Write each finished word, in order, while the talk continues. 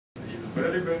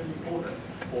very, very important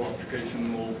for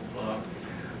application of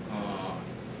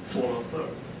solar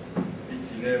cells.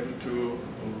 It's enabled to,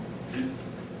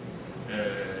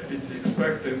 it's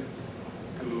expected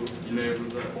to enable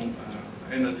the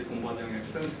energy conversion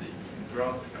efficiency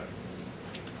drastically.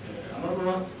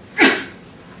 Another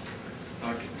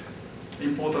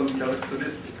important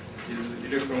characteristic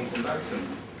is electron conduction.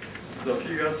 The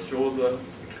figures show the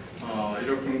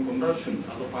electron conduction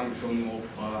as a function of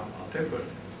temperature.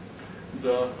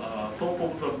 The top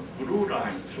of the blue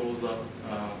line shows the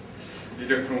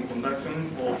electron conduction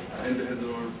of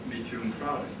end-hedral lithium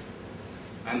fluoride,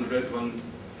 and red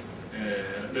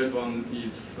one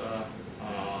is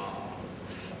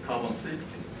carbon 60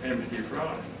 empty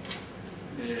fluoride.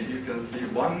 You can see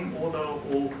one order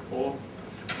of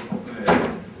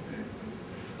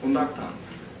conductance.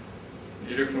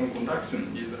 Electron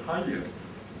conduction is higher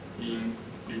in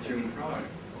lithium fluoride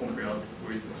compared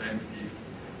with empty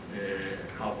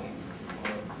carbon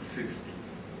 60.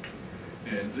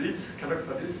 This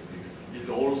characteristic is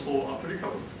also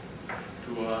applicable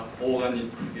to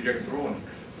organic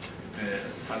electronics,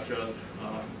 such as,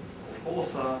 of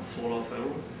course, solar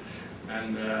cell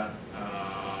and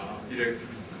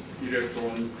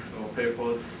electronic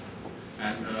papers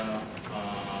and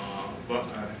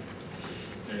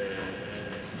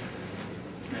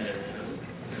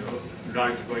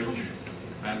lightweight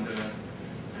and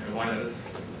wireless,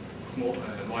 small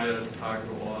wireless tag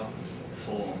or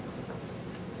so on.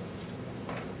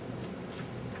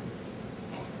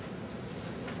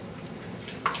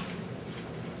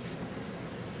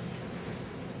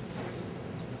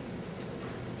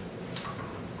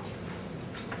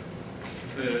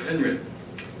 Anyway,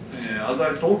 as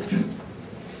I talked,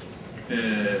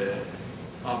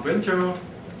 a venture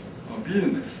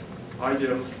business,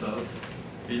 Ideal Star,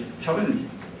 is challenging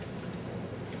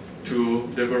to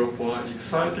develop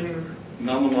exciting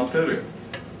nanomaterials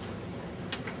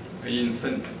in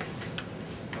center,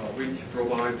 which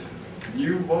provide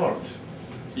new worlds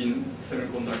in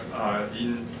semiconductor,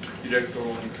 in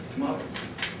electronics tomorrow.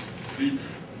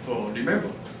 Please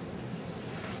remember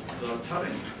the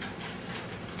challenge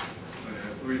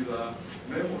with a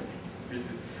memory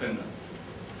visit center.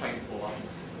 Thank you for watching.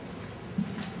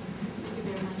 Thank you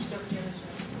very much, Dr.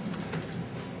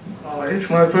 It's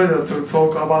my pleasure to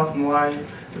talk about my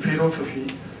philosophy,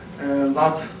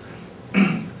 but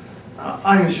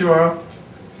I'm sure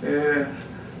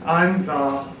I'm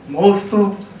the most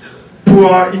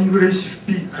poor English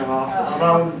speaker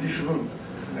around this room.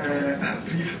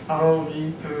 Please allow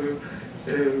me to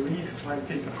read my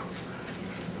paper.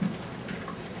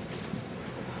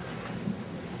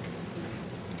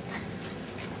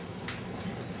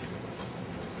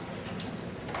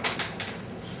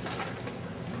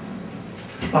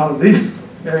 This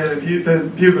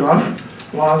biograph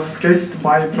was sketched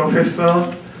by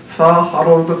Professor Sir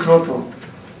Harold Kroto.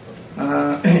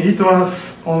 It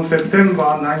was on September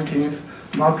 19th,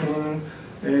 back in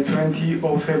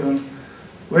 2007,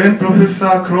 when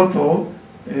Professor Kroto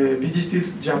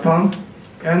visited Japan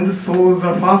and saw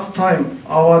the first time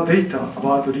our data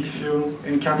about lithium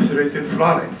encapsulated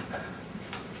fluorides.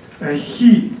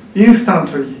 He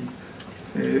instantly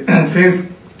sensed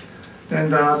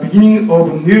the beginning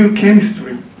of new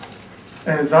chemistry,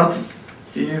 that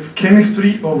is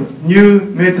chemistry of new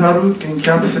metal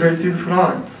encapsulated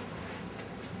fluorides.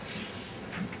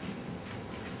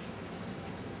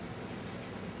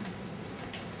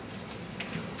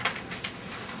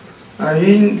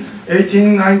 In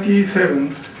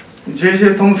 1897,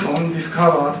 J.J. Thomson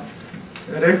discovered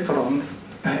electrons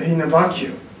in a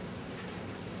vacuum.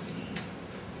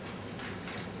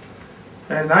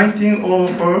 In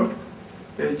 1904,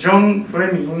 John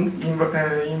Fleming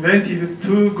invented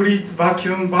two-grid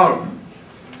vacuum bulb,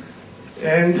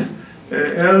 and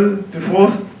L.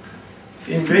 Dufour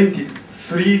invented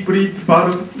three-grid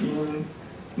bulb in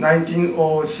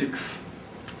 1906.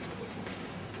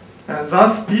 And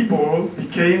thus people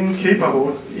became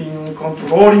capable in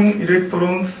controlling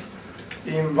electrons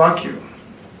in vacuum.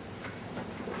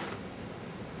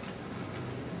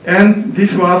 And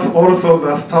this was also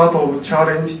the start of a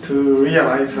challenge to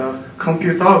realize a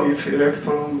computer with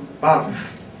electron bulbs.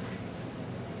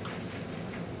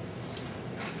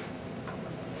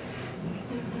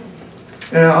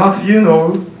 As you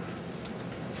know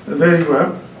very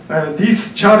well,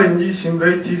 this challenge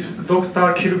simulated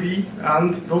Dr. Kilby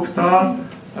and Dr.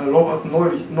 Robert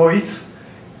Noyce,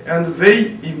 and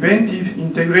they invented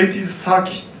integrated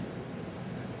circuit,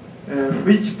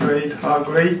 which played a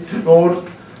great role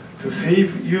to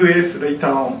save US later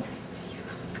on.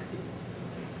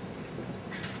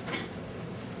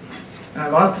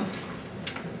 But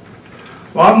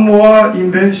One more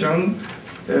invention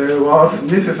was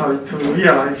necessary to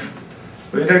realize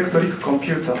the electric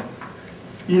computer.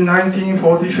 In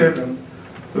 1947,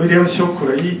 William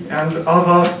Shockley and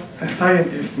other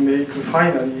scientists made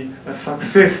finally a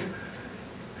success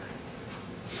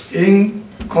in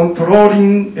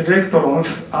controlling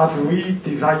electrons as we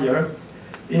desire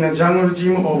in a jungle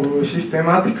gym of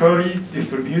systematically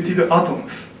distributed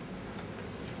atoms.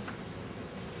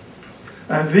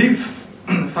 And these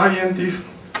scientific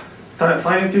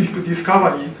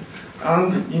discoveries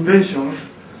and inventions,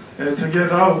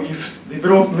 together with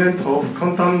development of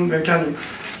quantum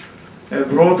mechanics,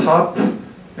 brought up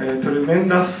a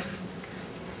tremendous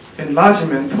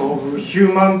enlargement of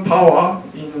human power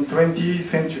in 20th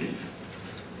centuries.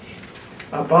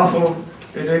 A birth of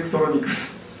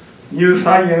electronics, new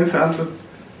science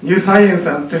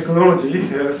and technology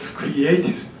has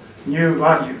created new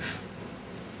values.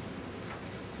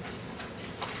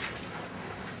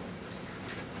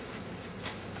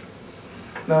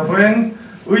 Now, when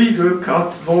we look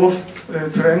at those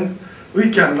trends, we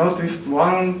can notice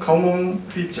one common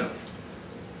feature,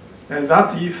 and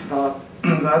that is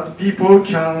that people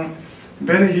can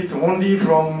benefit only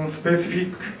from specific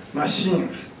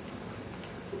machines.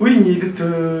 We need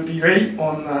to rely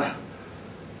on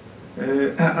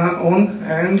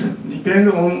and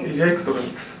depend on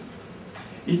electronics.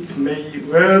 It may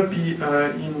well be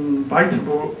an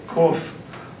inevitable course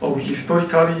of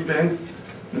historical events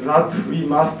that we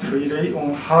must rely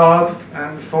on hard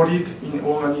and solid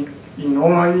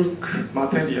inorganic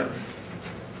materials.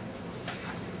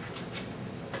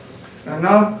 And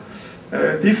now,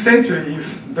 this century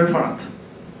is different.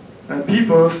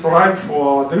 People strive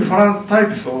for different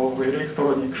types of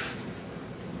electronics.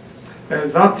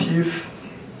 That is,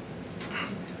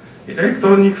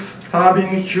 electronics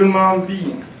serving human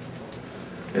beings.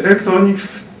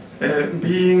 Electronics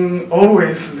being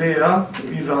always there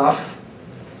with us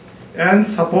and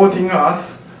supporting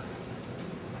us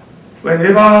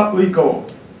whenever we go,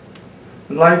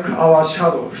 like our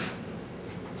shadows,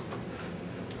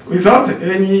 without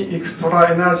any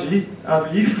extra energy,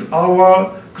 as if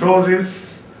our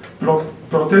clothes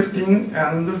protecting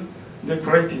and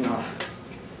decorating us.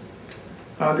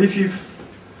 This is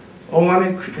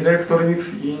organic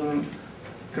electronics in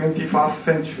 21st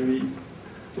century.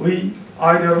 We,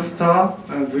 Ideal Star,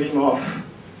 dream of.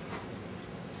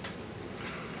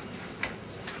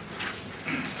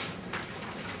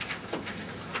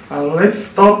 Let's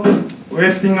stop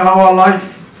wasting our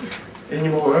life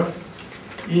anymore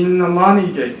in a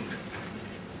money game.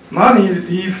 Money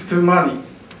leads to money.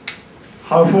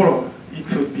 How follow it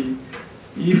would be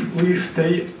if we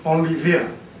stay only there.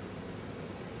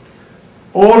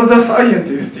 All the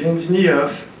scientists,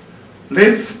 engineers,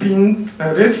 let's spend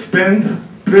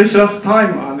precious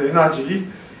time and energy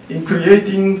in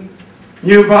creating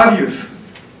new values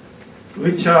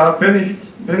which are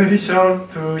beneficial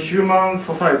to human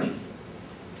society.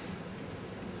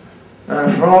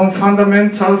 From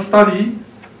fundamental study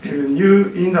to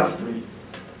new industry.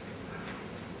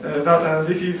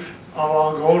 This is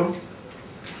our goal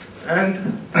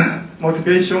and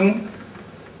motivation.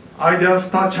 Ideal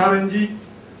Star challenge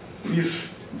with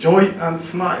joy and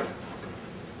smile.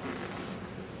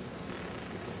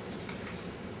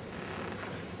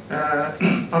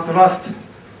 At last,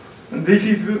 this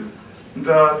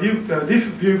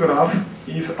view graph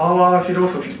is our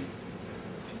philosophy.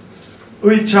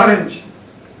 We challenge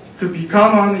to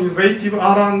become an innovative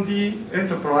R&D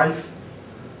enterprise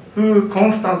who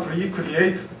constantly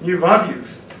create new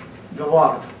values in the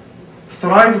world,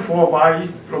 strive for by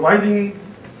providing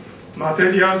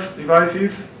materials,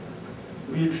 devices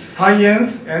with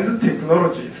science and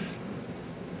technologies.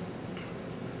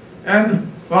 And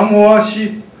one more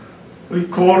sheet, we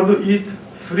called it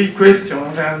 3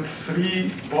 questions and 3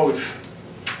 votes.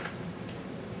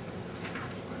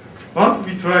 What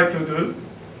we try to do,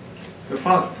 the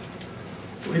first,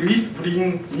 will it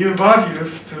bring new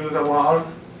values to the world?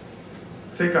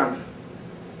 Second,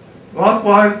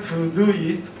 worthwhile to do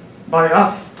it by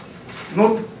us,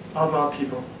 not other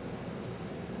people.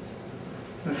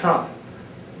 And third,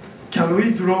 can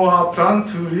we draw a plan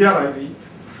to realize it?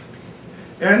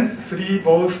 And 3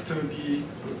 votes to be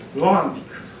romantic.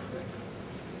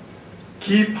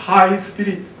 Keep high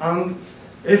spirit and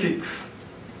ethics.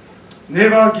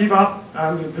 Never give up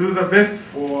and do the best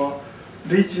for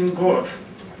reaching goals.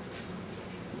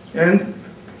 And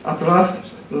at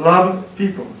last, love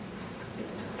people.